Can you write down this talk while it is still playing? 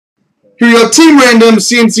Here we go. Team Randoms,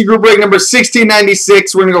 C&C Group Break number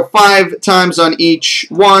 1696. We're going to go 5 times on each.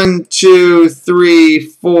 1, 2, 3,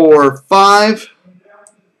 4, 5.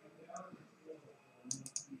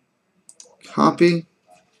 Copy.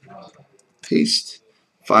 Paste.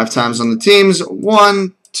 5 times on the teams.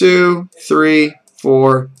 1, 2, 3,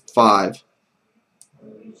 4, 5.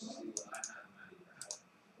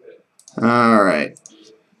 All right.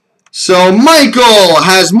 So Michael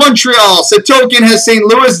has Montreal, Satokin has St.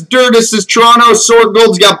 Louis, Dirtus has Toronto,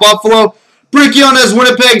 Sorgold's got Buffalo, Brickion has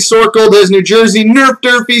Winnipeg, Sorgold has New Jersey, Nerf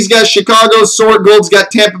Durfee's got Chicago, Sorgold's got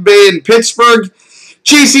Tampa Bay and Pittsburgh,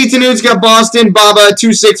 JC Tenude's got Boston, Baba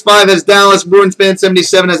 265 has Dallas, Bruins fan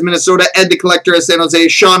 77 has Minnesota, Ed the Collector has San Jose,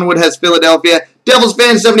 Sean Wood has Philadelphia, Devils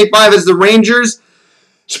fan 75 has the Rangers,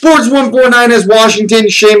 Sports 149 has Washington,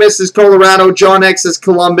 Seamus has Colorado, John X has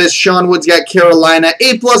Columbus, Sean Wood's got Carolina,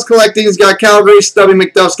 A+ Collecting's got Calgary, Stubby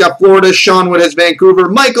McDuff's got Florida, Sean Wood has Vancouver,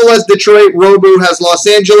 Michael has Detroit, Robu has Los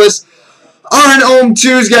Angeles, Aaron Ohm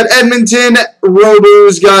 2's got Edmonton,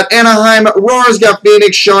 Robu's got Anaheim, Roar's got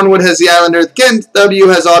Phoenix, Sean Wood has the Islanders, Kent W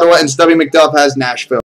has Ottawa, and Stubby McDuff has Nashville.